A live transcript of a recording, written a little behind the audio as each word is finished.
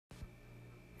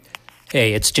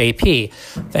Hey, it's JP.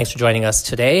 Thanks for joining us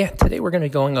today. Today we're going to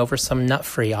be going over some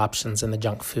nut-free options in the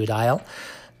junk food aisle.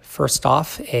 First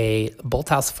off, a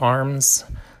Bolthouse Farms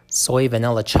soy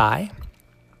vanilla chai.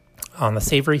 On the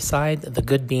savory side, the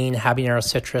Good Bean habanero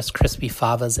citrus crispy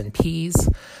favas and peas.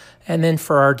 And then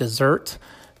for our dessert,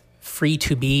 Free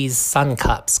to Bees Sun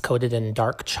Cups coated in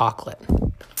dark chocolate.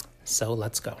 So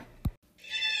let's go.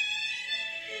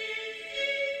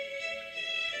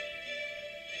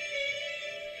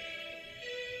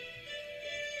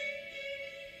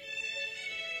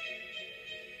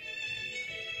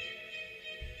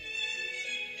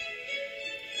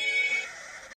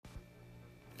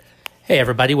 Hey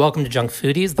everybody, welcome to Junk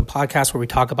Foodies, the podcast where we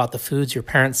talk about the foods your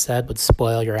parents said would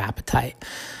spoil your appetite.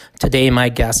 Today my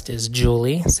guest is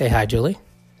Julie. Say hi, Julie.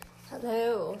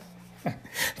 Hello.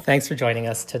 Thanks for joining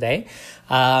us today.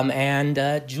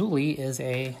 Julie is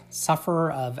a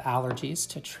sufferer of allergies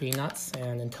to tree nuts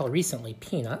and until recently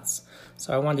peanuts.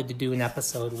 So I wanted to do an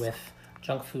episode with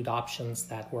junk food options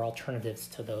that were alternatives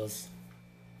to those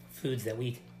foods that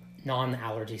we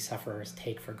non-allergy sufferers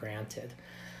take for granted.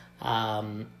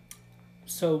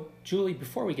 So, Julie,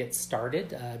 before we get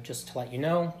started, just to let you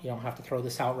know, you don't have to throw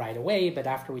this out right away, but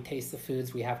after we taste the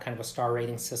foods, we have kind of a star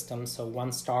rating system. So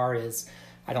 1 star is,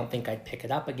 I don't think I'd pick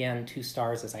it up again. 2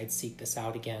 stars is, I'd seek this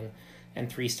out again. And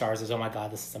 3 stars is, oh my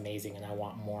God, this is amazing and I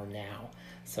want more now.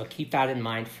 So keep that in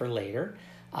mind for later.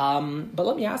 But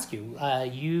let me ask you,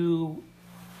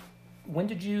 when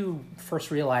did you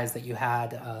first realize that you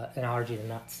had an allergy to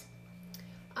nuts?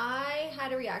 I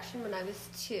had a reaction when I was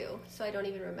 2, so I don't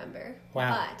even remember.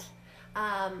 Wow. But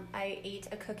I ate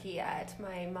a cookie at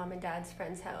my mom and dad's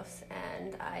friend's house,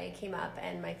 and I came up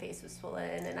and my face was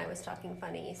swollen and I was talking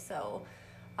funny. So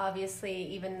obviously,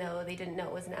 even though they didn't know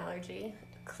it was an allergy,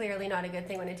 clearly not a good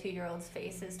thing when a 2-year-old's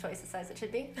face is twice the size it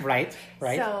should be. Right.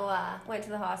 So went to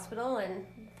the hospital and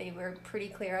they were pretty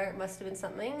clear it must have been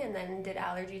something, and then did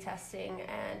allergy testing,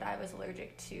 and I was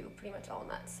allergic to pretty much all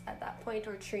nuts at that point,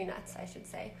 or tree nuts, I should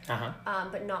say,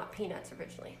 but not peanuts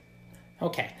originally.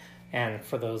 Okay, and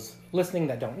for those listening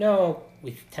that don't know,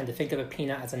 we tend to think of a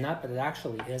peanut as a nut, but it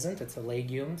actually isn't. It's a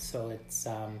legume, so it's,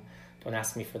 don't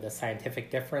ask me for the scientific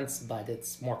difference, but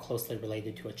it's more closely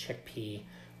related to a chickpea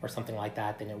or something like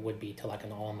that than it would be to like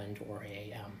an almond or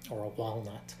a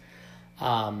walnut.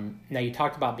 Now you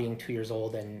talked about being 2 years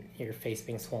old and your face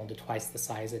being swollen to twice the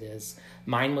size it is.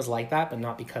 Mine was like that, but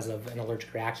not because of an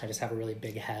allergic reaction. I just have a really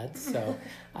big head. So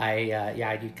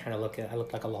I do kind of I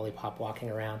look like a lollipop walking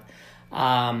around.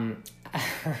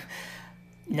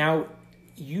 Now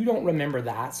you don't remember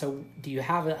that. So do you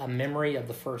have a memory of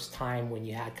the first time when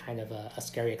you had kind of a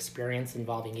scary experience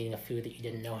involving eating a food that you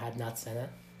didn't know had nuts in it?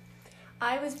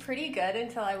 I was pretty good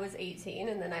until I was 18,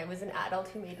 and then I was an adult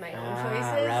who made my own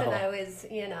choices, rebel. and I was,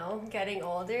 getting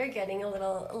older, getting a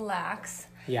little lax.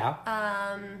 Yeah.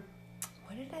 I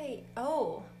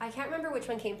can't remember which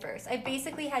one came first. I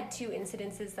basically had 2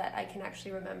 incidences that I can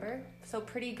actually remember, so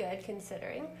pretty good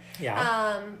considering.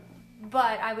 Yeah.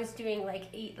 But I was doing I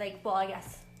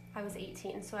guess I was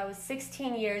 18, so I was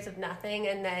 16 years of nothing,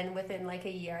 and then within a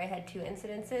year I had 2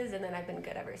 incidences, and then I've been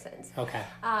good ever since. Okay.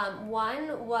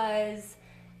 One was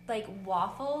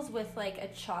waffles with a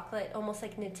chocolate, almost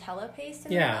like Nutella paste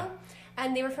in the middle.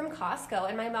 And they were from Costco,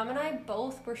 and my mom and I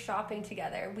both were shopping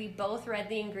together. We both read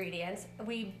the ingredients.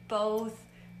 We both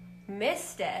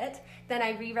missed it. Then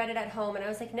I reread it at home, and I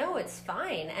was like, no, it's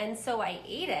fine. And so I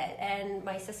ate it, and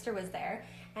my sister was there,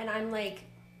 and I'm like,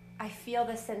 I feel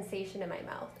this sensation in my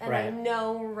mouth, and right. I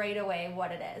know right away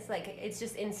what it is. It's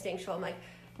just instinctual. I'm like,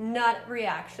 nut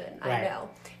reaction. Right. I know.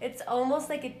 It's almost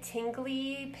like a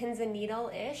tingly pins and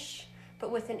needle-ish,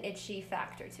 but with an itchy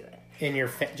factor to it.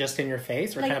 Just in your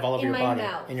face, or kind of all over your body?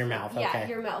 Mouth. In your mouth. Yeah, okay.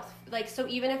 your mouth. So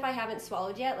even if I haven't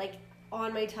swallowed yet,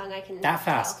 on my tongue, I can that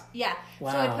fast. Tell. Yeah.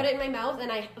 Wow. So I put it in my mouth,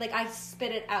 and I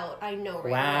spit it out. I know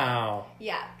right wow. away.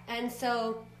 Yeah. And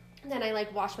so then I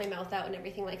wash my mouth out and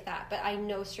everything like that, but I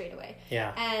know straight away.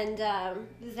 Yeah. And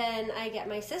then I get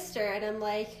my sister, and I'm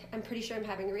like, I'm pretty sure I'm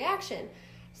having a reaction.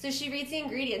 So she reads the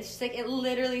ingredients. She's like, it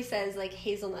literally says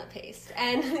hazelnut paste,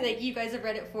 and you guys have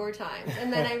read it 4 times.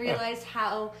 And then I realized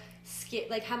how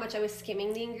much I was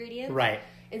skimming the ingredients, right?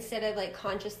 Instead of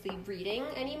consciously reading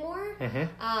anymore.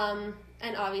 Mm-hmm.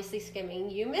 And obviously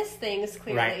skimming, you miss things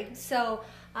clearly. Right. So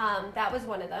that was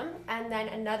one of them. And then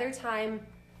another time,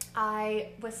 I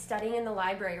was studying in the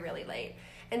library really late,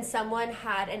 and someone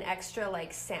had an extra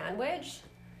sandwich.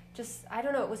 Just, I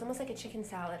don't know, it was almost like a chicken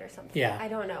salad or something. Yeah. I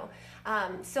don't know.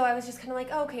 So I was just kind of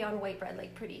oh, okay, on white bread,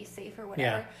 pretty safe or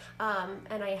whatever. Yeah.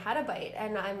 And I had a bite,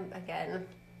 and I'm, again,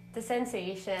 the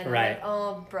sensation. Right. I'm like,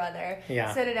 oh, brother.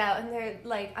 Yeah. Set it out. And they're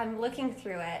like, I'm looking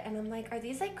through it and I'm like, are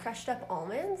these like crushed up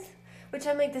almonds? Which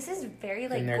I'm like, this is very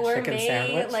like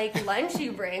gourmet like lunch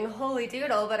you bring. Holy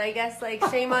doodle. But I guess like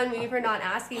shame on me for not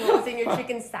asking what was in your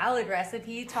chicken salad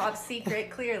recipe. Top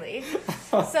secret, clearly.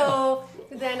 So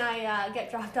then I get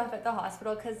dropped off at the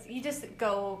hospital because you just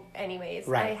go anyways.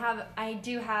 Right. I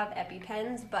do have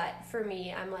EpiPens, but for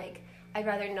me, I'm like, I'd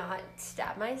rather not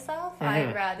stab myself. Mm-hmm.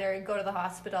 I'd rather go to the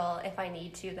hospital if I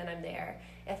need to, then I'm there.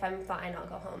 If I'm fine, I'll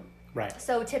go home. Right.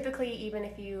 So typically, even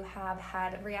if you have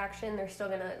had a reaction, they're still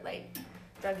gonna like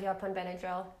drug you up on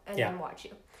Benadryl and then watch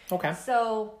you. Okay.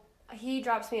 So he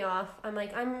drops me off. I'm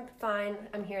like, I'm fine.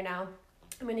 I'm here now.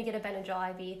 I'm gonna get a Benadryl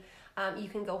IV. You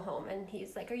can go home. And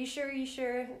he's like, are you sure? Are you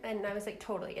sure? And I was like,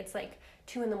 totally. It's like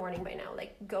 2 a.m. by now.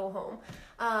 Like, go home.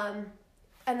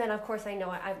 And then, of course, I know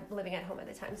I'm living at home at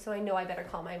the time, so I know I better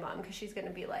call my mom because she's going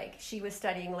to be like, she was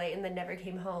studying late and then never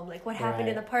came home. Like, what happened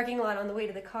in the parking lot on the way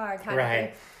to the car kind of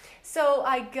thing. So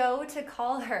I go to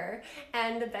call her,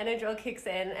 and the Benadryl kicks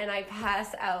in, and I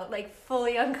pass out, like,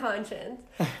 fully unconscious.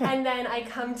 And then I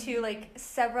come to, like,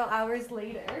 several hours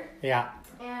later. Yeah.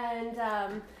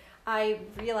 And I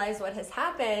realize what has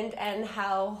happened and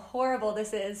how horrible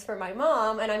this is for my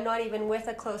mom, and I'm not even with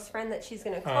a close friend that she's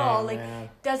going to call.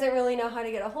 Doesn't really know how to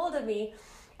get a hold of me.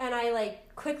 And I,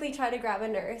 like, quickly try to grab a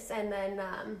nurse, and then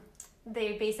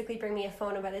they basically bring me a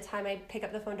phone, and by the time I pick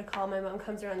up the phone to call, my mom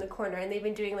comes around the corner, and they've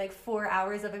been doing like 4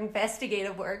 hours of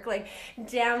investigative work, like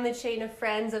down the chain of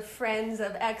friends, of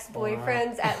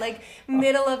ex-boyfriends at like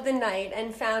middle of the night,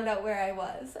 and found out where I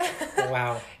was.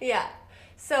 Wow. Yeah.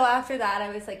 So after that, I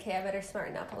was like, okay, I better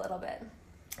smarten up a little bit.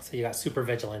 So you got super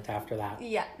vigilant after that.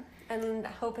 Yeah. And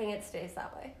hoping it stays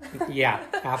that way. Yeah,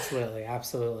 absolutely.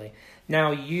 Absolutely.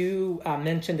 Now, you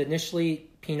mentioned initially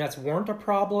peanuts weren't a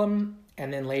problem,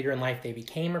 and then later in life they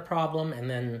became a problem, and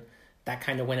then that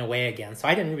kind of went away again. So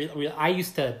I didn't I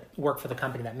used to work for the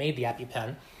company that made the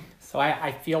EpiPen, so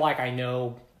I feel like I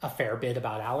know a fair bit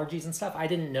about allergies and stuff. I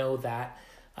didn't know that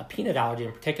a peanut allergy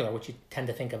in particular, which you tend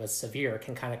to think of as severe,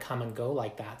 can kind of come and go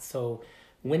like that. So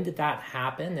when did that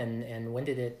happen, and when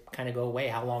did it kind of go away?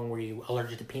 How long were you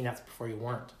allergic to peanuts before you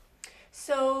weren't?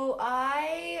 So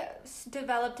I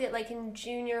developed it like in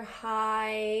junior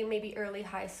high, maybe early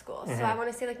high school. Mm-hmm. So I want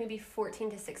to say like maybe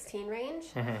 14 to 16 range.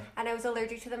 Mm-hmm. And I was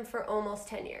allergic to them for almost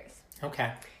 10 years.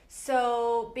 Okay.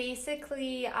 So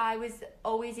basically I was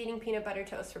always eating peanut butter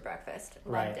toast for breakfast.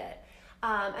 Loved it.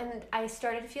 And I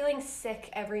started feeling sick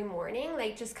every morning,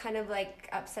 like just kind of like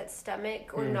upset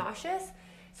stomach or nauseous.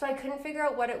 So I couldn't figure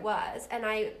out what it was. And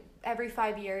every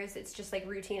 5 years, it's just like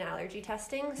routine allergy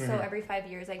testing. So every 5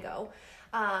 years I go.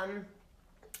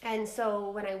 And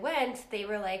so when I went, they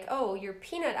were like, oh, your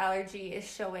peanut allergy is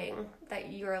showing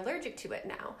that you're allergic to it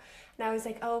now. And I was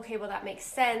like, oh, okay, well, that makes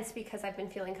sense because I've been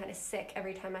feeling kind of sick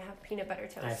every time I have peanut butter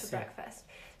toast for breakfast.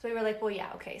 So we were like, well,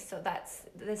 yeah, okay, so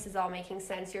this is all making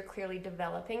sense. You're clearly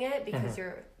developing it because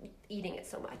you're eating it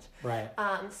so much. Right.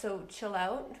 So chill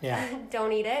out. Yeah.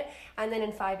 Don't eat it. And then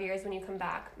in 5 years, when you come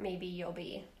back, maybe you'll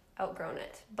be outgrown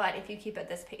it. But if you keep at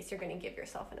this pace, you're going to give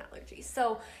yourself an allergy.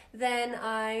 So then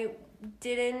I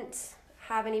didn't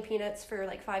have any peanuts for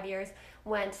like 5 years,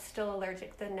 went still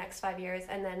allergic the next 5 years,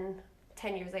 and then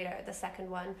 10 years later, the second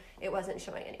one, it wasn't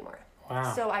showing anymore.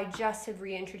 Wow. So I just have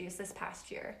reintroduced this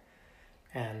past year.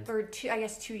 And for 2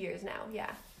 years now,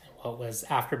 yeah. What was,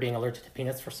 after being allergic to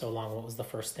peanuts for so long, what was the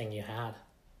first thing you had?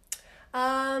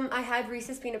 I had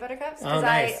Reese's peanut butter cups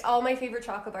because all my favorite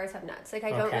chocolate bars have nuts. Like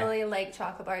I don't really like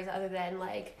chocolate bars other than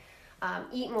like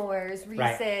Eatmores,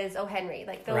 Reese's, O. Henry.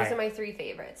 Like those are my 3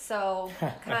 favorites. So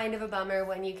kind of a bummer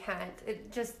when you can't.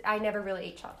 I never really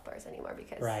ate chocolate bars anymore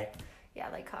because yeah,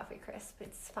 like Coffee Crisp,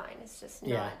 it's fine. It's just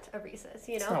not a Reese's,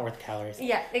 you know? It's not worth calories.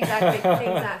 Yeah, exactly,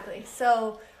 exactly.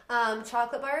 So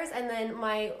chocolate bars, and then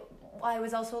I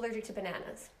was also allergic to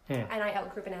bananas, and I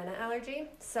outgrew banana allergy.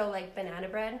 So like banana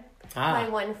bread. My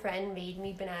one friend made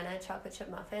me banana chocolate chip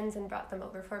muffins and brought them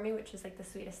over for me, which is like the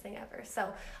sweetest thing ever.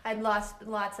 So I'd lost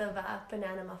lots of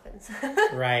banana muffins.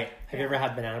 Right. Have you ever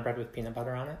had banana bread with peanut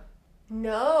butter on it?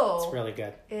 No. It's really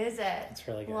good. Is it? It's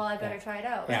really good. Well, I better try it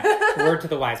out. Yeah. Word to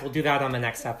the wise. We'll do that on the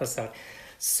next episode.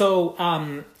 So,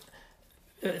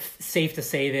 safe to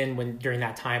say then, during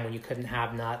that time when you couldn't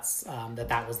have nuts,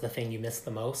 that was the thing you missed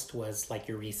the most, was like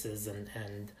your Reese's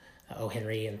and O.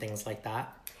 Henry and things like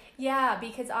that. Yeah,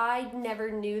 because I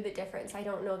never knew the difference. I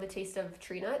don't know the taste of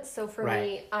tree nuts. So for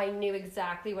me, I knew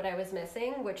exactly what I was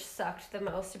missing, which sucked the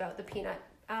most about the peanut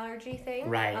allergy thing.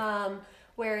 Right.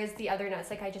 Whereas the other nuts,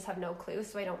 like I just have no clue,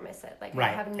 so I don't miss it. Like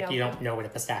right. I have no. Like you don't know what a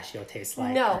pistachio tastes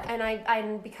like. No, or... and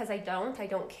I because I don't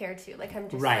care to. Like I'm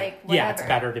just right. like whatever. Yeah, it's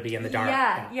better to be in the dark.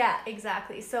 Yeah,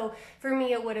 exactly. So for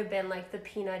me, it would have been like the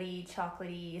peanutty,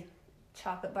 chocolatey,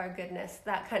 chocolate bar goodness,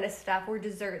 that kind of stuff, or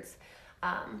desserts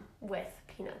with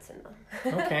peanuts in them.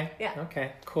 Okay. Yeah.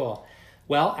 Okay. Cool.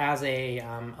 Well, as a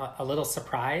little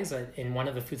surprise, in one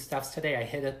of the foodstuffs today, I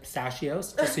hid a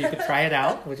pistachios just so you could try it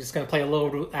out. We're just going to play a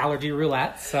little allergy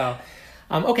roulette. So,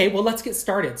 okay, well, let's get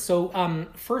started. So,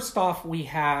 first off, we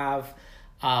have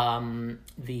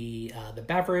the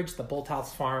beverage, the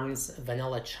Bolthouse Farms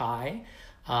Vanilla Chai.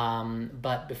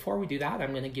 But before we do that,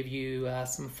 I'm going to give you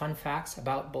some fun facts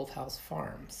about Bolthouse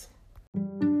Farms.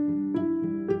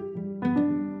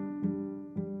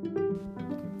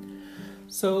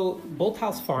 So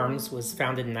Bolthouse Farms was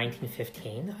founded in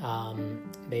 1915.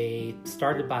 They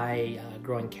started by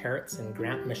growing carrots in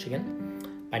Grant, Michigan.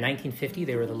 By 1950,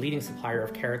 they were the leading supplier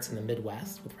of carrots in the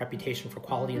Midwest with reputation for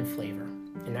quality and flavor.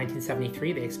 In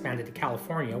 1973, they expanded to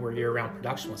California, where year-round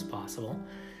production was possible.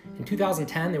 In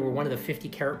 2010, they were one of the 50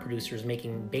 carrot producers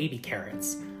making baby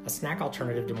carrots, a snack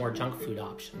alternative to more junk food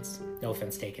options. No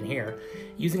offense taken here.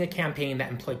 Using a campaign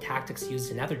that employed tactics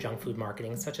used in other junk food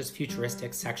marketing, such as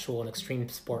futuristic, sexual, and extreme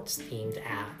sports-themed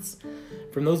ads.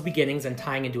 From those beginnings and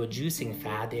tying into a juicing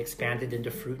fad, they expanded into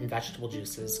fruit and vegetable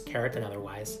juices, carrot and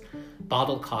otherwise,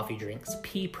 bottled coffee drinks,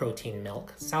 pea protein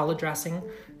milk, salad dressing,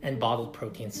 and bottled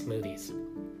protein smoothies.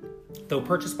 Though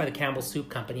purchased by the Campbell Soup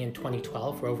Company in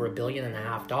 2012 for over $1.5 billion,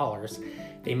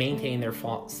 they maintain their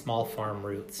small farm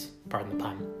roots, pardon the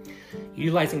pun.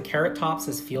 Utilizing carrot tops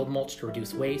as field mulch to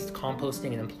reduce waste,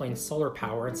 composting, and employing solar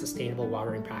power and sustainable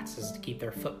watering practices to keep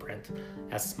their footprint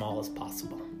as small as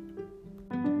possible.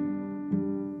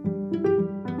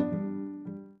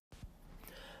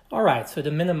 All right, so to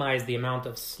minimize the amount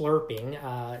of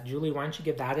slurping, Julie, why don't you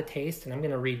give that a taste? And I'm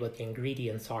going to read what the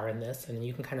ingredients are in this, and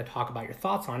you can kind of talk about your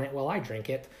thoughts on it while I drink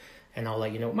it, and I'll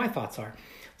let you know what my thoughts are.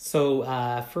 So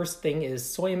first thing is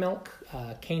soy milk,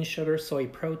 cane sugar, soy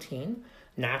protein,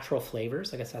 natural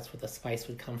flavors. I guess that's where the spice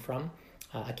would come from.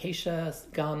 Acacia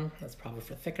gum, that's probably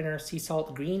for thickener. Sea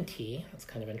salt, green tea, that's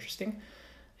kind of interesting.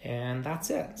 And that's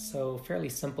it. So fairly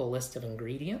simple list of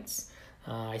ingredients.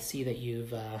 I see that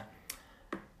you've...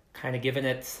 kind of given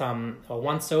it a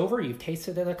once over. You've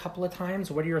tasted it a couple of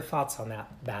times. What are your thoughts on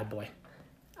that bad boy?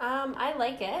 I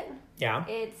like it. Yeah.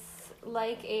 It's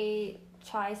like a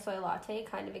chai soy latte,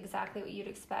 kind of exactly what you'd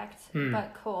expect,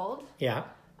 but cold. Yeah.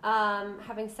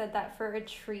 Having said that, for a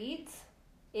treat,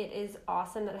 it is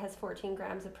awesome that it has 14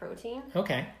 grams of protein.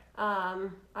 Okay.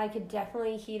 I could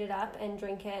definitely heat it up and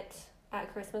drink it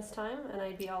at Christmas time, and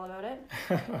I'd be all about it.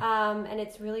 And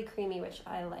it's really creamy, which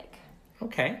I like.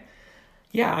 Okay.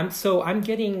 Yeah, I'm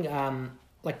getting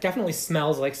definitely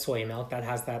smells like soy milk. That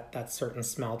has that certain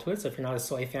smell to it. So if you're not a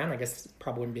soy fan, I guess it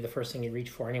probably wouldn't be the first thing you'd reach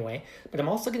for anyway. But I'm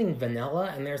also getting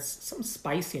vanilla, and there's some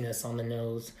spiciness on the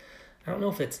nose. I don't know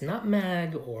if it's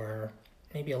nutmeg or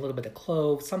maybe a little bit of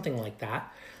clove, something like that.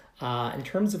 In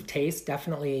terms of taste,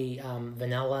 definitely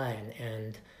vanilla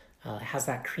and has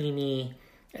that creamy.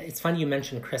 It's funny you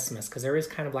mentioned Christmas because there is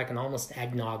kind of like an almost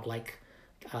eggnog like.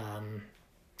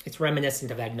 It's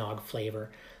reminiscent of eggnog flavor.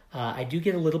 I do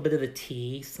get a little bit of the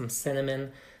tea, some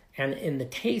cinnamon, and in the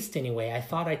taste anyway, I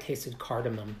thought I tasted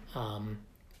cardamom,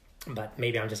 but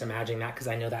maybe I'm just imagining that because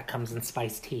I know that comes in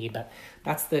spiced tea, but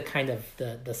that's the kind of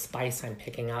the spice I'm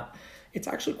picking up. It's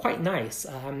actually quite nice.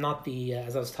 I'm not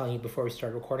as I was telling you before we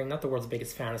started recording, not the world's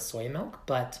biggest fan of soy milk,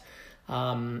 but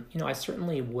I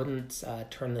certainly wouldn't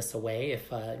turn this away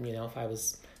if I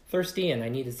was thirsty and I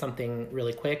needed something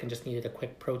really quick and just needed a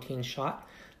quick protein shot.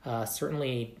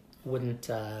 Certainly wouldn't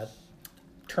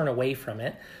turn away from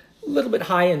it. A little bit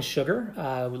high in sugar.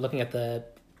 We're looking at the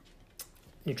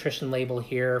nutrition label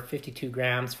here, 52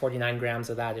 grams, 49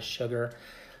 grams of that is sugar.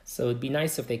 So it'd be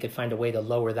nice if they could find a way to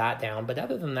lower that down. But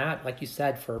other than that, like you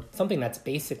said, for something that's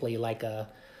basically like a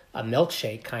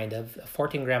milkshake kind of,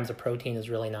 14 grams of protein is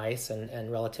really nice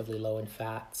and relatively low in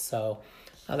fat. So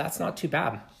that's not too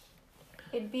bad.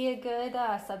 It'd be a good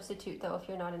substitute, though, if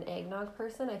you're not an eggnog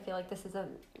person. I feel like this is a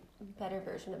better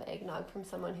version of eggnog from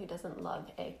someone who doesn't love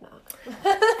eggnog.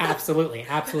 Absolutely.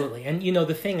 And,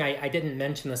 the thing, I didn't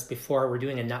mention this before, we're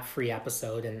doing a nut-free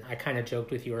episode, and I kind of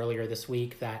joked with you earlier this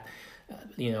week that,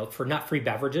 for nut-free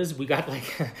beverages, we got,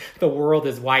 the world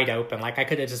is wide open. I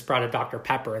could have just brought a Dr.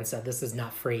 Pepper and said, this is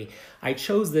nut-free. I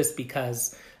chose this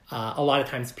because... A lot of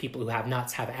times people who have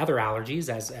nuts have other allergies,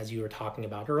 as you were talking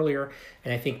about earlier.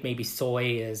 And I think maybe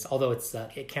soy is, although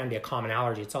it can be a common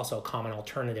allergy, it's also a common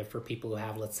alternative for people who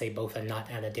have, let's say, both a nut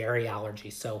and a dairy allergy.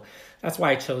 So that's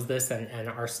why I chose this. And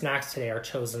our snacks today are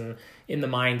chosen in the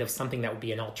mind of something that would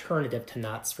be an alternative to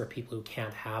nuts for people who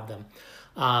can't have them.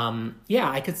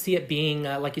 I could see it being,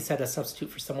 like you said, a substitute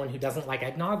for someone who doesn't like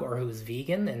eggnog or who's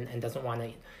vegan and doesn't want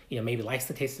to, maybe likes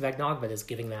the taste of eggnog but is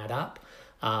giving that up.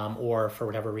 Or for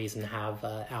whatever reason have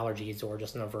allergies or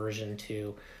just an aversion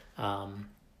to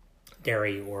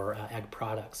dairy or egg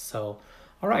products. So,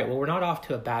 all right, well, we're not off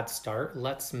to a bad start.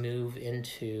 Let's move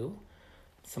into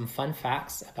some fun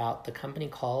facts about the company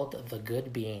called The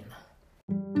Good Bean.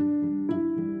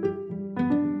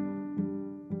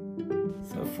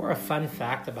 So for a fun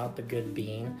fact about The Good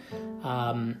Bean,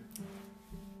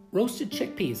 roasted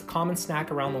chickpeas, a common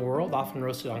snack around the world, often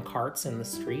roasted on carts in the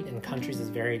street in countries as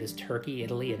varied as Turkey,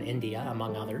 Italy, and India,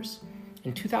 among others.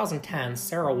 In 2010,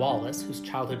 Sarah Wallace, whose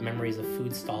childhood memories of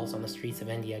food stalls on the streets of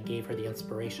India gave her the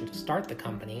inspiration to start the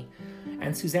company,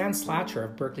 and Suzanne Slatcher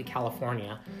of Berkeley,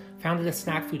 California, founded a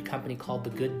snack food company called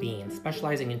The Good Bean,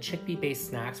 specializing in chickpea-based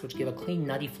snacks which give a clean,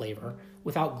 nutty flavor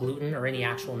without gluten or any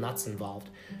actual nuts involved.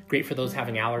 Great for those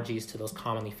having allergies to those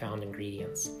commonly found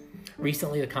ingredients.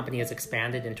 Recently, the company has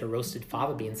expanded into roasted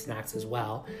fava bean snacks as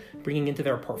well, bringing into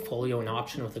their portfolio an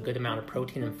option with a good amount of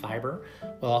protein and fiber,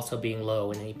 while also being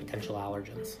low in any potential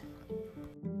allergens.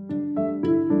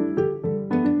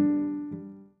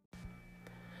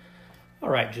 All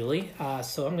right, Julie,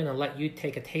 so I'm going to let you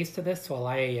take a taste of this while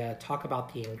I talk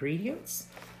about the ingredients.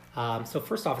 So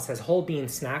first off, it says whole bean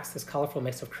snacks. This colorful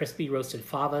mix of crispy roasted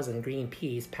favas and green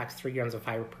peas packs 3 grams of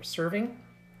fiber per serving.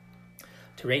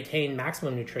 To retain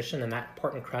maximum nutrition and that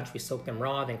important crunch, we soak them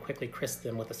raw, then quickly crisp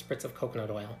them with a spritz of coconut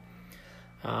oil.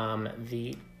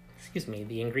 The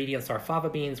ingredients are fava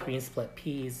beans, green split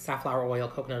peas, safflower oil,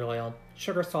 coconut oil,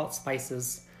 sugar, salt,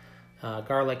 spices,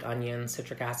 garlic, onion,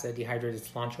 citric acid, dehydrated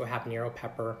cilantro, habanero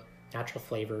pepper, natural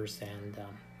flavors, and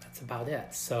that's about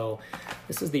it. So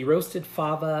this is the roasted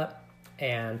fava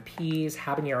and peas.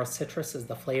 Habanero citrus is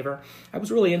the flavor. I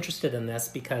was really interested in this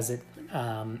because it...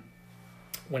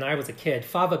 when I was a kid,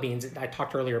 fava beans, I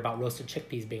talked earlier about roasted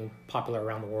chickpeas being popular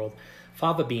around the world.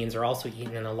 Fava beans are also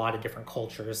eaten in a lot of different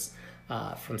cultures,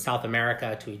 from South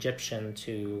America to Egyptian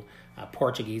to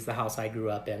Portuguese, the house I grew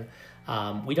up in.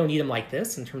 We don't eat them like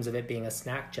this in terms of it being a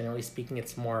snack. Generally speaking,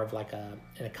 it's more of like an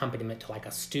accompaniment to like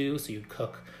a stew. So you'd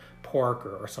cook pork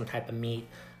or some type of meat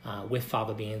with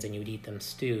fava beans and you'd eat them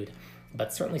stewed.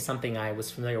 But certainly something I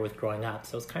was familiar with growing up.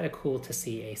 So it's kind of cool to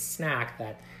see a snack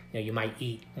that you might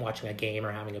eat watching a game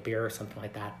or having a beer or something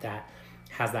like that that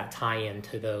has that tie-in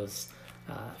to those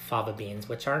fava beans,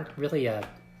 which aren't really a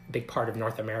big part of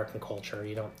North American culture.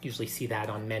 You don't usually see that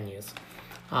on menus.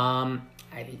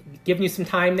 I've given you some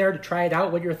time there to try it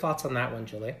out. What are your thoughts on that one,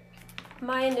 Julie?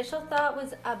 My initial thought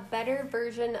was a better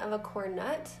version of a corn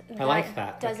nut. I like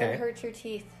that. Doesn't hurt your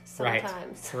teeth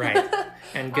sometimes. Right.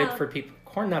 And good for people.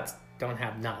 Corn nuts don't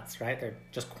have nuts, right? They're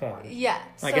just corn. Yeah.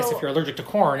 I guess if you're allergic to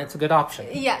corn, it's a good option.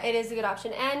 Yeah, it is a good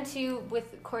option. And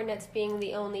with corn nuts being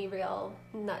the only real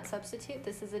nut substitute,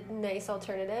 this is a nice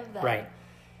alternative. Right.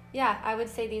 Yeah, I would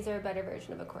say these are a better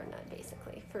version of a corn nut,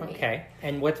 basically, for me. Okay.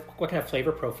 And what kind of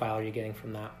flavor profile are you getting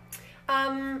from that?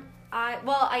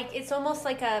 It's almost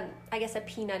like a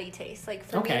peanutty taste. Like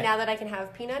for me, now that I can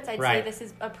have peanuts, I'd say this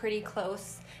is a pretty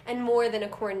close and more than a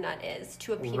corn nut is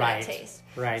to a peanut taste.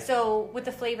 Right. So with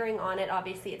the flavoring on it,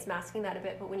 obviously it's masking that a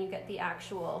bit, but when you get the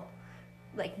actual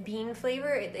like bean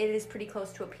flavor, it is pretty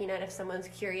close to a peanut. If someone's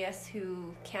curious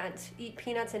who can't eat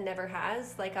peanuts and never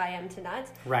has, like I am to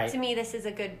nuts, to me this is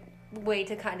a good way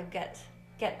to kind of get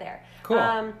there. Cool.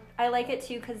 I like it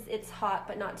too because it's hot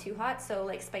but not too hot, so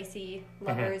like spicy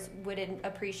lovers wouldn't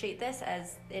appreciate this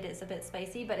as it is a bit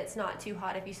spicy, but it's not too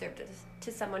hot if you serve it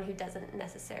to someone who doesn't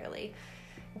necessarily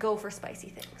go for spicy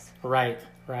things. Right,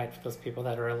 for those people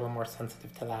that are a little more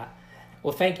sensitive to that.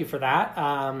 Well, thank you for that.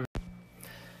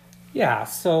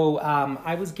 So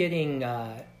I was getting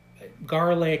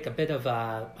garlic, a bit of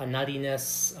a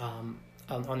nuttiness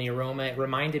on the aroma. It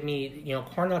reminded me,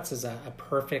 corn nuts is a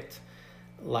perfect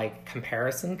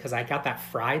comparison because I got that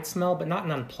fried smell, but not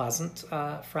an unpleasant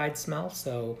fried smell.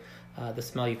 So the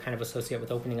smell you kind of associate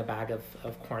with opening a bag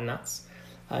of corn nuts.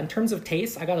 In terms of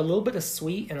taste, I got a little bit of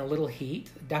sweet and a little heat.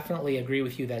 Definitely agree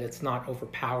with you that it's not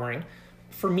overpowering.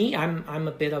 For me, I'm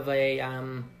a bit of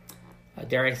a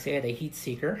dare I say it, a heat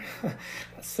seeker.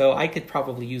 So I could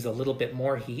probably use a little bit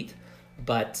more heat,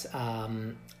 but I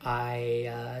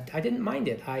didn't mind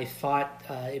it. I thought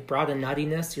it brought a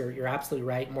nuttiness. You're absolutely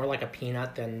right. More like a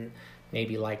peanut than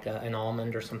maybe like an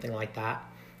almond or something like that.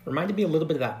 Reminded me a little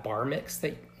bit of that bar mix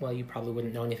that, well, you probably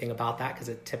wouldn't know anything about that because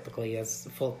it typically is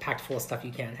packed full of stuff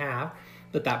you can't have.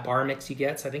 But that bar mix you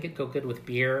get, so I think it'd go good with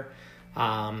beer.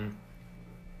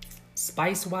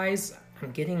 Spice-wise,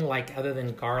 I'm getting like, other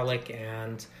than garlic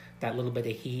and that little bit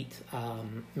of heat,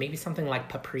 maybe something like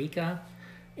paprika.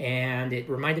 And it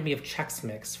reminded me of Chex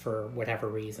Mix for whatever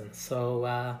reason. So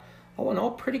all in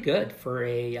all, pretty good for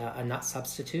a nut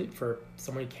substitute for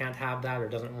someone who can't have that or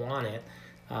doesn't want it.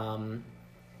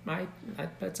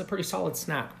 It's a pretty solid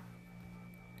snack.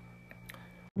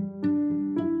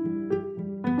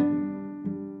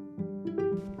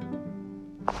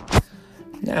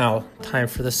 Now, time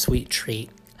for the sweet treat.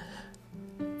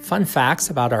 Fun facts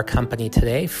about our company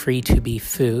today, Free2Be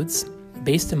Foods.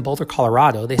 Based in Boulder,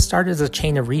 Colorado, they started as a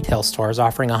chain of retail stores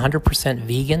offering 100%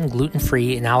 vegan,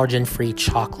 gluten-free, and allergen-free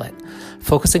chocolate,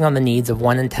 focusing on the needs of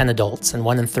 1 in 10 adults and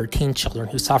 1 in 13 children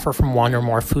who suffer from 1 or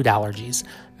more food allergies,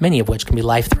 many of which can be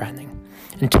life-threatening.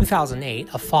 In 2008,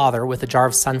 a father with a jar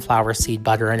of sunflower seed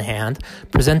butter in hand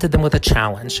presented them with a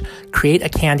challenge: create a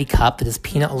candy cup that his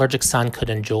peanut-allergic son could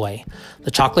enjoy. The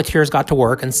chocolatiers got to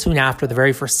work, and soon after, the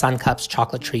very first Sun Cups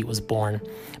chocolate treat was born.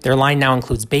 Their line now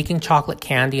includes baking chocolate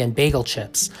candy and bagel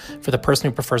chips for the person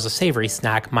who prefers a savory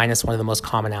snack minus one of the most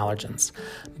common allergens.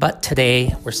 But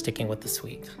today, we're sticking with the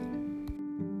sweet.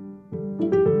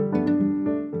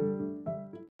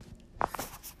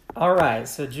 All right,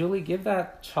 so Julie, give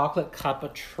that chocolate cup a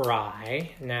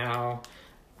try. Now,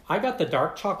 I got the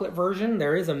dark chocolate version.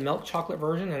 There is a milk chocolate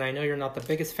version, and I know you're not the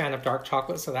biggest fan of dark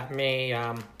chocolate, so that may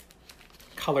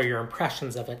color your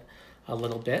impressions of it a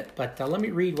little bit. But let me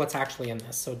read what's actually in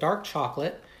this. So dark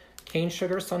chocolate, cane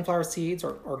sugar, sunflower seeds,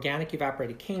 or organic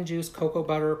evaporated cane juice, cocoa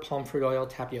butter, palm fruit oil,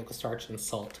 tapioca starch, and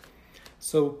salt.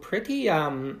 So pretty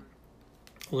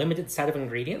limited set of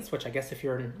ingredients, which I guess if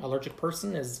you're an allergic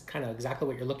person is kind of exactly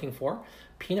what you're looking for.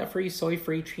 Peanut-free,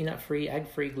 soy-free, tree nut-free,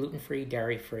 egg-free, gluten-free,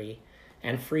 dairy-free,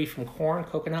 and free from corn,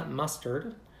 coconut,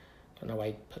 mustard. Don't know why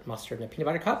I put mustard in a peanut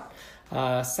butter cup.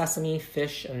 Sesame,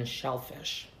 fish, and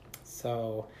shellfish.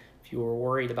 So if you were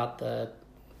worried about the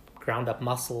ground up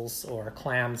mussels or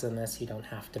clams in this, you don't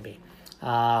have to be.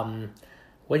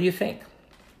 What do you think?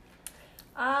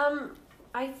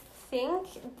 I think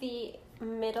the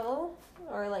middle,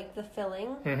 or like the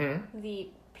filling, the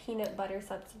peanut butter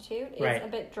substitute is a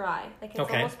bit dry. Like it's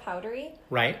almost powdery.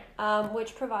 Right.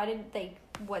 Which provided like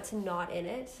what's not in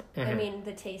it. I mean,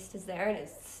 the taste is there and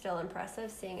it's still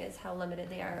impressive seeing as how limited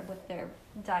they are with their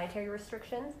dietary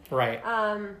restrictions. Right.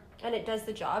 And it does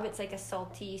the job. It's like a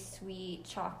salty, sweet,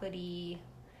 chocolatey,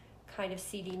 kind of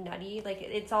seedy, nutty. Like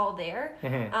it's all there.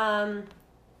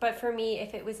 But for me,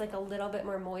 if it was like a little bit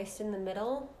more moist in the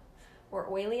middle, or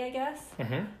oily, I guess.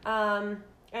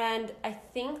 And I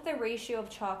think the ratio of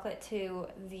chocolate to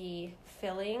the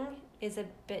filling is a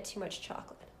bit too much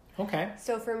chocolate. Okay.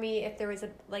 So for me, if there was a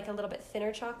little bit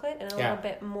thinner chocolate and a little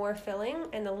bit more filling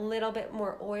and a little bit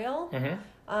more oil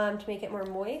to make it more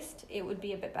moist, it would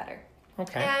be a bit better.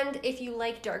 Okay. And if you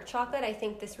like dark chocolate, I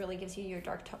think this really gives you your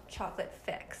dark chocolate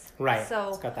fix. Right. So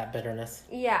it's got that bitterness.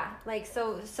 Yeah. Like,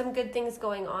 so some good things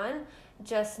going on,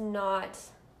 just not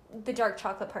the dark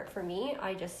chocolate part for me.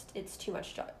 It's too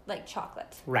much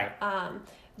chocolate. Right.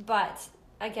 But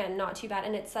again, not too bad.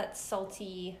 And it's that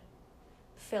salty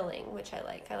filling, which I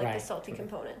like. I like the salty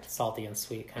component. Salty and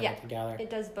sweet kind of together. It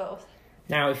does both.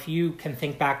 Now, if you can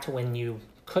think back to when you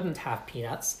couldn't have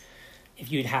peanuts,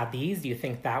 if you'd had these, do you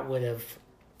think that would have,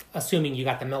 assuming you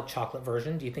got the milk chocolate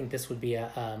version, do you think this would be a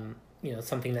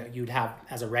something that you'd have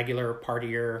as a regular part of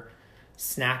your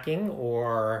snacking?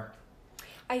 Or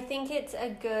I think it's a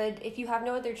good, if you have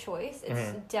no other choice,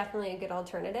 it's definitely a good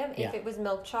alternative. If it was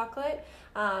milk chocolate,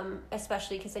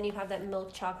 especially because then you have that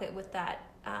milk chocolate with that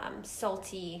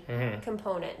salty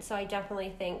component. So I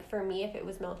definitely think for me, if it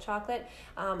was milk chocolate,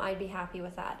 I'd be happy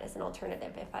with that as an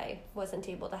alternative if I wasn't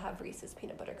able to have Reese's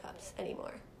peanut butter cups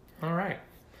anymore. All right.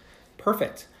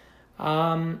 Perfect.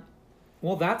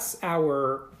 Well, that's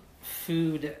our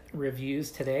food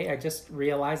reviews today. I just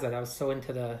realized that I was so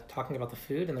into talking about the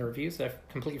food and the reviews that I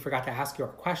completely forgot to ask you our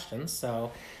questions.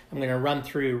 So I'm going to run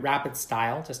through rapid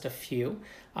style, just a few.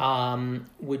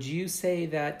 Would you say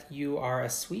that you are a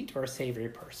sweet or a savory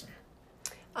person?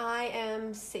 I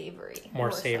am savory.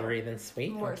 More savory than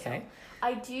sweet? More okay. So.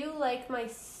 I do like my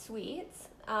sweets,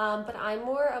 but I'm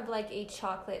more of like a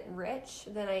chocolate rich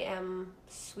than I am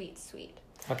sweet.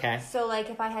 Okay. So, like,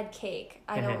 if I had cake,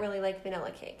 I don't really like vanilla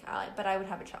cake, but I would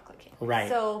have a chocolate cake. Right.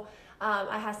 So,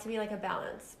 It has to be like a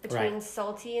balance between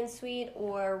salty and sweet,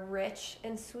 or rich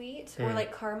and sweet, or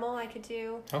like caramel I could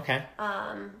do. Okay.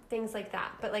 Things like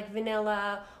that. But like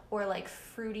vanilla, or like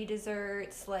fruity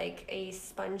desserts, like a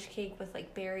sponge cake with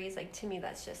like berries, like to me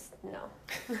that's just no.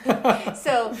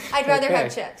 So I'd rather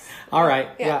have chips. All right.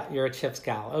 Yeah, you're a chips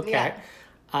gal. Okay.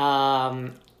 Yeah.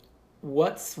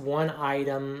 What's one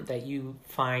item that you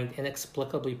find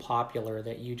inexplicably popular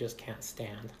that you just can't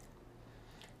stand?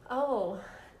 Oh,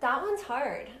 that one's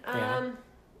hard. Yeah.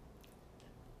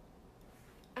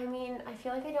 I mean, I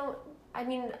feel like I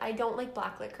don't like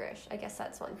black licorice. I guess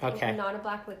that's one thing. Okay. I'm not a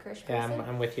black licorice person. Yeah,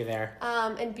 I'm with you there.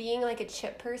 And being like a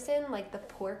chip person, like the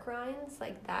pork rinds,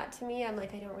 like that to me, I'm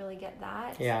like, I don't really get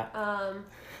that. Yeah.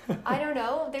 I don't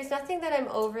know. There's nothing that I'm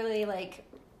overly like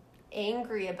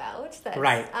angry about. That's,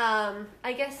 right.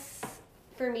 I guess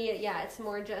for me, it's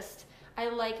more just, I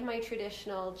like my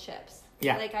traditional chips.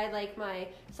 Yeah. Like I like my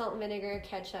salt and vinegar,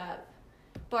 ketchup,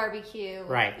 barbecue.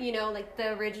 Right. You know, like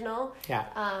the original.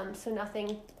 Yeah. So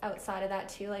nothing outside of that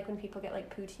too. Like when people get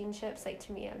like poutine chips, like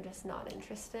to me, I'm just not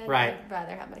interested. Right. I'd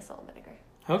rather have my salt and vinegar.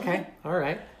 Okay. All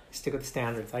right. Stick with the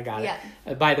standards. I got it.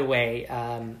 Yeah. By the way,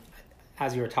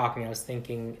 as you were talking, I was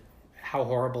thinking how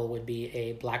horrible would be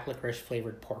a black licorice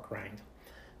flavored pork rind.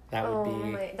 That would be.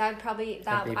 I'd have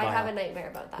a nightmare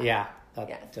about that. Yeah.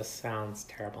 That just sounds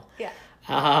terrible. Yeah.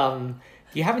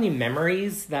 Do you have any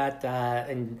memories that,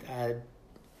 doesn't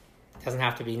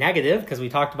have to be negative because we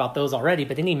talked about those already,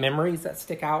 but any memories that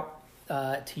stick out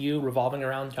to you revolving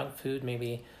around junk food?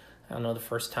 Maybe, I don't know, the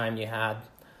first time you had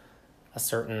a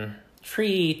certain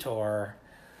treat or...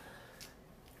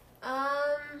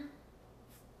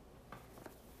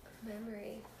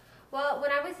 Memory. Well,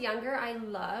 when I was younger, I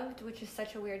loved, which is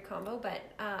such a weird combo, but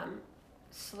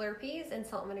Slurpees and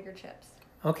salt and vinegar chips.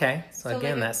 Okay, so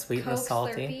again, like that's sweet and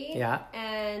salty. Slurpee, yeah.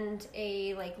 And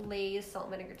a like Lay's salt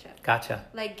and vinegar chip. Gotcha.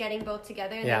 Like getting both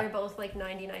together, and they were both like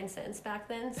 99 cents back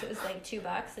then, so it was like $2. It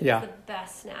was the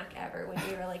best snack ever when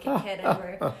you were like a kid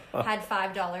and had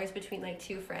 $5 between like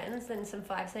two friends and some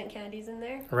 5-cent candies in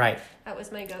there. Right. That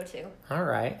was my go-to. All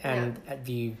right, and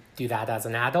do you do that as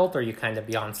an adult, or are you kind of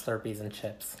beyond Slurpees and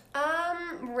chips?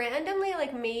 Randomly,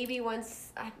 like maybe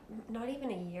once, not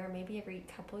even a year, maybe every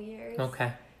couple years.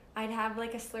 Okay. I'd have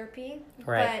like a Slurpee,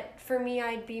 right. But for me,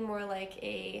 I'd be more like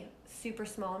a super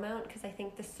small amount because I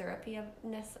think the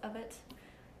syrupiness of it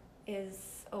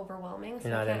is overwhelming. So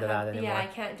you're not into that anymore. Yeah, I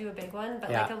can't do a big one,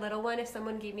 but like a little one, if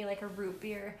someone gave me like a root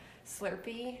beer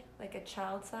Slurpee, like a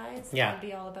child size, I'd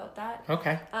be all about that.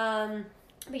 Okay.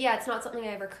 But yeah, it's not something I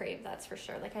ever crave, that's for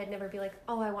sure. Like I'd never be like,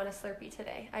 oh, I want a Slurpee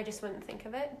today. I just wouldn't think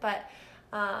of it. But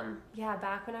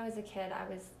back when I was a kid, I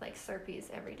was like Slurpees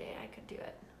every day. I could do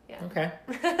it. Yeah. Okay.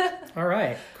 All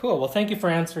right. Cool. Well, thank you for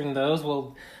answering those.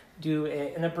 We'll do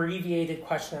an abbreviated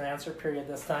question and answer period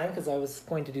this time because I was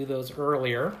going to do those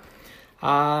earlier.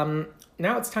 Now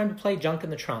it's time to play Junk in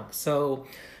the Trunk. So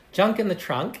Junk in the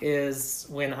Trunk is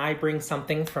when I bring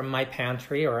something from my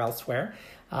pantry or elsewhere,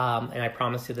 and I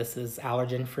promise you this is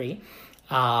allergen free,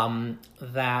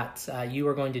 that you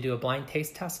are going to do a blind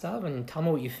taste test of and tell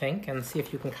me what you think and see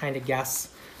if you can kind of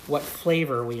guess what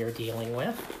flavor we are dealing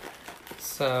with.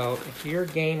 So if you're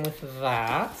game with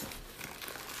that,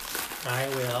 I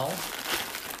will.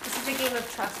 This is a game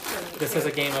of trust for me. This is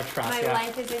a game of trust. My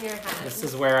life is in your hands. This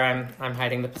is where I'm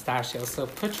hiding the pistachios. So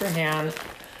put your hand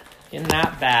in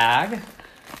that bag.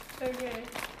 Okay.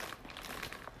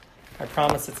 I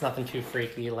promise it's nothing too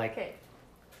freaky like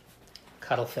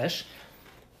cuttlefish.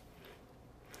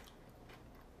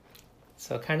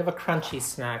 So kind of a crunchy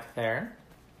snack there.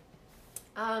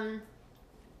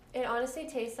 It honestly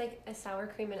tastes like a sour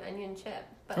cream and onion chip,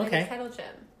 but like a kettle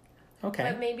chip. Okay.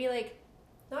 But maybe like,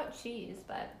 not cheese,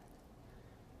 but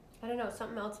I don't know,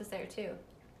 something else is there too.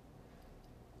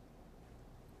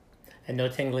 And no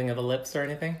tingling of the lips or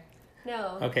anything?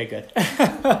 No. Okay, good.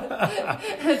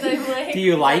 Like, do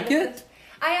you like it?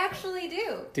 I actually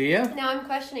do. Do you? Now I'm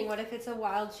questioning what if it's a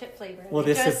wild chip flavor. Well,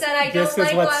 this is said I don't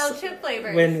like wild chip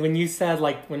flavors. When you said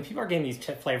like when people are getting these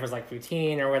chip flavors like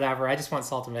poutine or whatever, I just want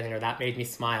salt and vinegar. That made me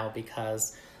smile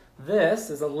because this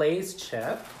is a Lay's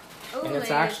chip, and it's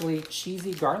actually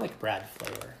cheesy garlic bread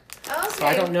flavor. Okay. So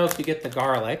I don't know if you get the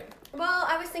garlic. Well,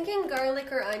 I was thinking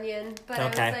garlic or onion, but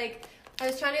I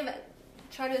was trying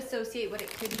to associate what it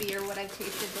could be or what I've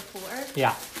tasted before.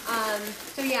 Yeah.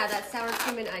 So yeah, that sour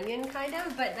cream and onion kind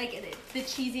of, but like the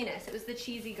cheesiness. It was the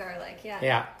cheesy garlic. Yeah.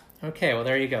 Yeah. Okay. Well,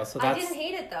 there you go. So I didn't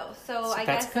hate it though. So I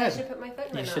guess good. I should put my foot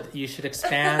in my mouth. You should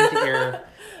expand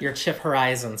your chip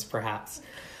horizons, perhaps.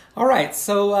 All right.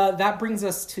 So that brings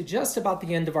us to just about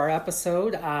the end of our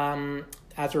episode.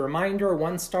 as a reminder,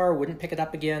 1 star, wouldn't pick it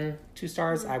up again. 2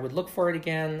 stars, I would look for it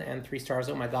again. And 3 stars,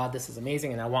 oh my God, this is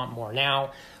amazing and I want more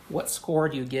now. What score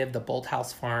do you give the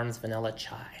Bolthouse Farms vanilla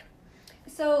chai?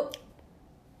 So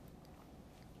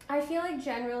I feel like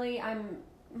generally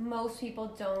most people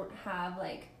don't have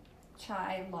like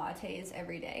chai lattes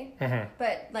every day.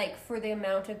 But like for the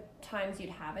amount of times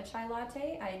you'd have a chai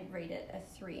latte, I'd rate it a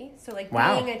 3. So like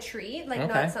being a treat, like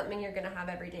not something you're gonna have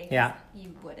every day.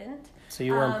 You wouldn't. So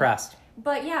you were impressed.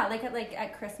 But yeah, like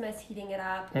at Christmas, heating it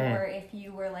up, or if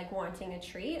you were like wanting a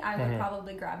treat, I would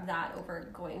probably grab that over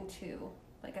going to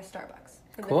like a Starbucks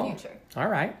in the future. All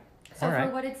right. So for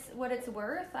what it's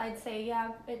worth, I'd say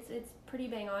it's pretty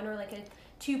bang on, or like a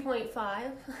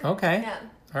 2.5. Okay. Yeah.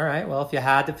 All right. Well, if you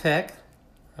had to pick,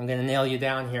 I'm going to nail you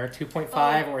down here.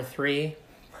 2.5 or 3?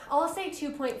 I'll say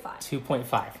 2.5.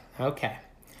 2.5. Okay.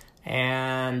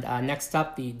 And next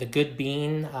up, the Good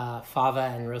Bean,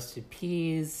 fava and roasted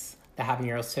peas, the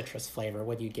habanero citrus flavor.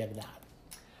 What do you give that?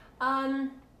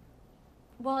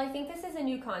 Well, I think this is a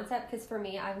new concept because for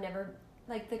me, I've never,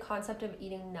 like the concept of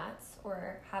eating nuts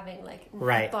or having like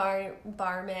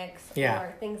bar mix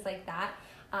or things like that.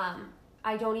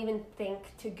 I don't even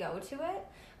think to go to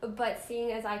it, but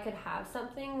seeing as I could have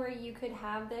something where you could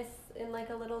have this in like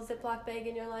a little Ziploc bag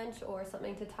in your lunch or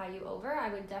something to tie you over, I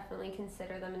would definitely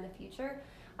consider them in the future.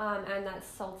 And that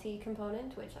salty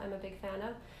component, which I'm a big fan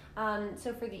of.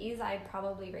 So for these, I'd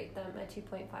probably rate them a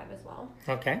 2.5 as well.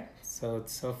 Okay, so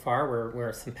far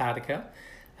we're simpatico.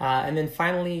 And then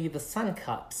finally, the Sun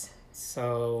Cups.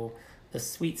 So the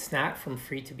sweet snack from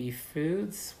Free to Be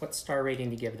Foods, what star rating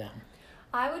do you give them?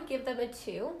 I would give them a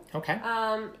 2. Okay.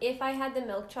 If I had the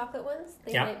milk chocolate ones,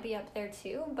 they might be up there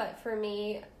too. But for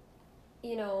me,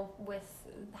 you know, with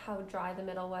how dry the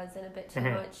middle was and a bit too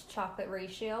much chocolate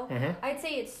ratio, I'd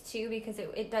say it's 2 because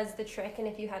it does the trick. And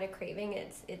if you had a craving,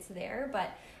 it's there. But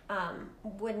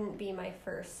wouldn't be my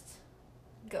first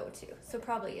go-to. So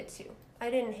probably a 2. I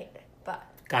didn't hate it, but...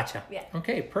 Gotcha. Yeah.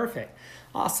 Okay, perfect.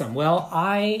 Awesome. Well,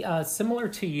 I, similar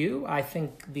to you, I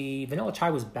think the vanilla chai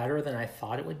was better than I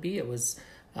thought it would be. It was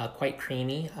quite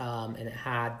creamy, and it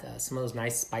had some of those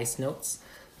nice spice notes.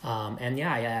 And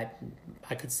yeah,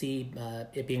 I could see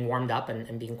it being warmed up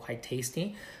and being quite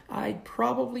tasty. I'd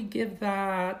probably give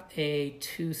that a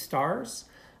 2 stars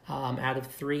out of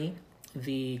 3.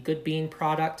 The Good Bean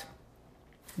product,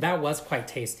 that was quite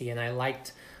tasty, and I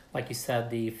liked, like you said,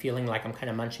 the feeling like I'm kind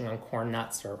of munching on corn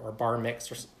nuts or bar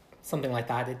mix or something like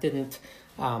that. It didn't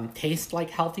taste like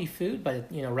healthy food, but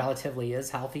it, you know, relatively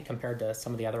is healthy compared to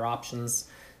some of the other options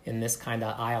in this kind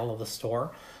of aisle of the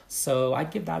store. So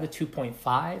I'd give that a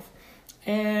 2.5.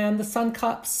 And the Sun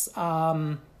Cups,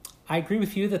 I agree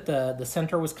with you that the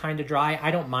center was kind of dry.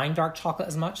 I don't mind dark chocolate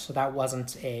as much, so that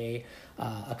wasn't a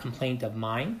complaint of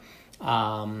mine.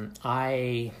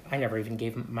 I never even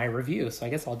gave my review, so I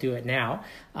guess I'll do it now.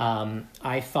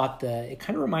 I thought it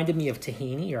kind of reminded me of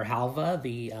tahini or halva.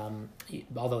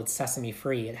 Although it's sesame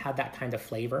free, it had that kind of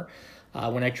flavor.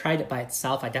 When I tried it by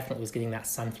itself, I definitely was getting that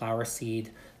sunflower seed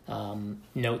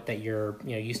note that you're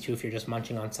used to if you're just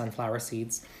munching on sunflower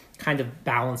seeds, kind of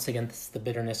balanced against the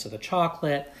bitterness of the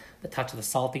chocolate, the touch of the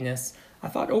saltiness. I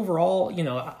thought overall,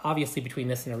 obviously between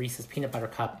this and a Reese's peanut butter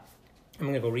cup, I'm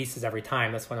going to go Reese's every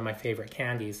time. That's one of my favorite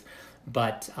candies.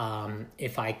 But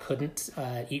if I couldn't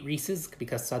eat Reese's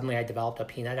because suddenly I developed a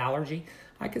peanut allergy,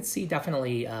 I could see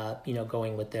definitely,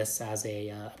 going with this as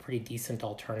a pretty decent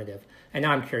alternative. And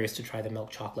now I'm curious to try the milk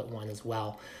chocolate one as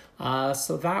well.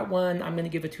 So that one, I'm going to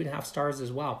give it 2.5 stars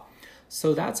as well.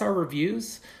 So that's our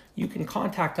reviews. You can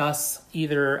contact us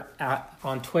either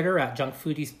on Twitter at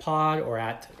junkfoodiespod or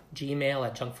at Gmail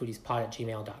at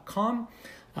junkfoodiespod@gmail.com.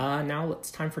 Now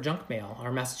it's time for junk mail.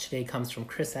 Our message today comes from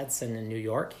Chris Edson in New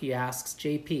York. He asks,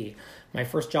 JP, my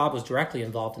first job was directly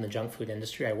involved in the junk food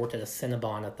industry. I worked at a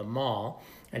Cinnabon at the mall,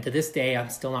 and to this day, I'm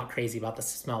still not crazy about the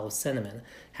smell of cinnamon.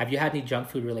 Have you had any junk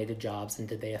food related jobs, and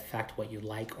did they affect what you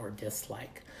like or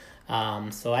dislike?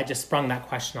 So I just sprung that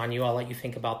question on you. I'll let you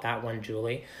think about that one,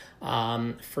 Julie.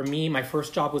 For me, my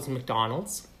first job was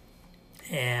McDonald's,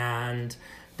 and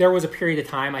there was a period of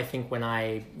time, I think, when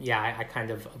I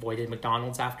kind of avoided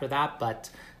McDonald's after that, but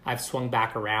I've swung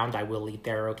back around. I will eat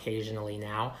there occasionally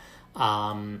now.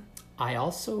 I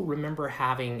also remember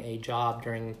having a job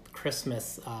during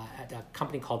Christmas at a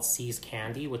company called See's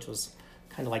Candy, which was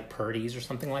kind of like Purdy's or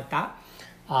something like that.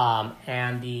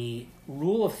 And the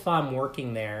rule of thumb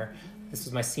working there, this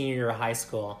was my senior year of high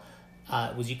school,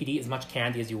 was you could eat as much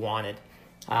candy as you wanted.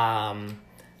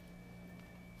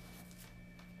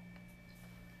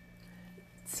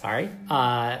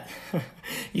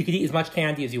 You could eat as much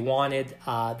candy as you wanted.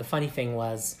 The funny thing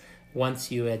was,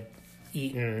 once you had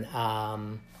eaten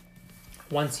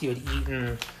once you had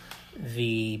eaten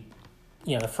the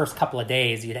first couple of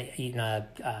days, you'd eaten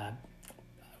a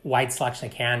wide selection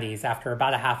of candies. After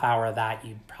about a half hour of that,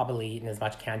 you'd probably eaten as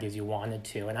much candy as you wanted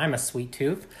to. And I'm a sweet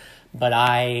tooth, but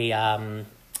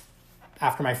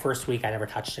after my first week, I never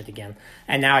touched it again.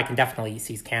 And now I can definitely eat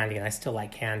See's candy, and I still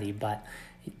like candy, but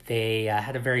they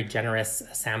had a very generous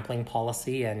sampling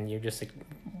policy, and you're just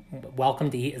welcome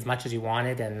to eat as much as you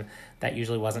wanted, and that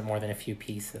usually wasn't more than a few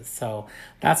pieces. So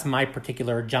that's my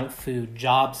particular junk food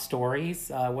job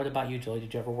stories. What about you, Julie?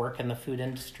 Did you ever work in the food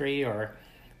industry or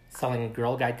selling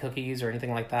Girl Guide cookies or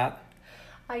anything like that?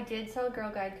 I did sell Girl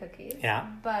Guide cookies. Yeah.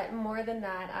 But more than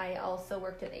that, I also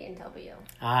worked at A&W.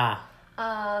 Ah.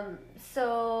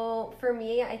 So for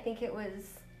me, I think it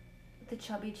was the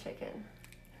chubby chicken.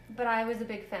 But I was a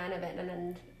big fan of it,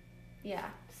 and yeah.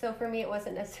 So for me, it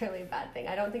wasn't necessarily a bad thing.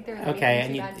 I don't think there was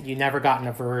anything too bad. You never got an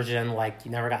aversion, like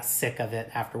you never got sick of it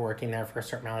after working there for a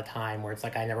certain amount of time, where it's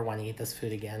like, I never want to eat this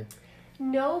food again.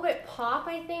 No, but pop,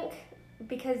 I think,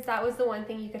 because that was the one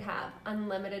thing you could have,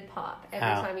 unlimited pop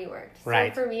every time you worked. So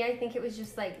right. For me, I think it was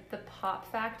just like the pop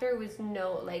factor was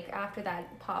after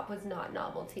that, pop was not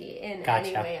novelty in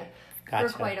any way. For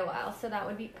quite a while, so that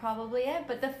would be probably it.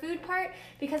 But the food part,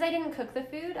 because I didn't cook the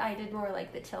food, I did more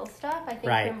like the chill stuff. I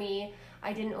think for me,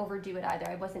 I didn't overdo it either.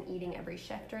 I wasn't eating every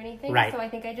shift or anything, so I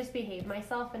think I just behaved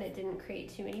myself, and it didn't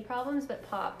create too many problems. But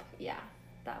pop, yeah,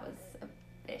 that was an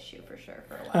issue for sure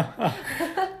for a while.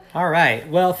 All right.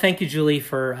 Well, thank you, Julie,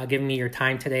 for giving me your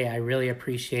time today. I really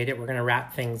appreciate it. We're going to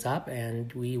wrap things up,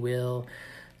 and we will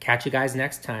catch you guys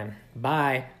next time.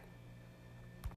 Bye.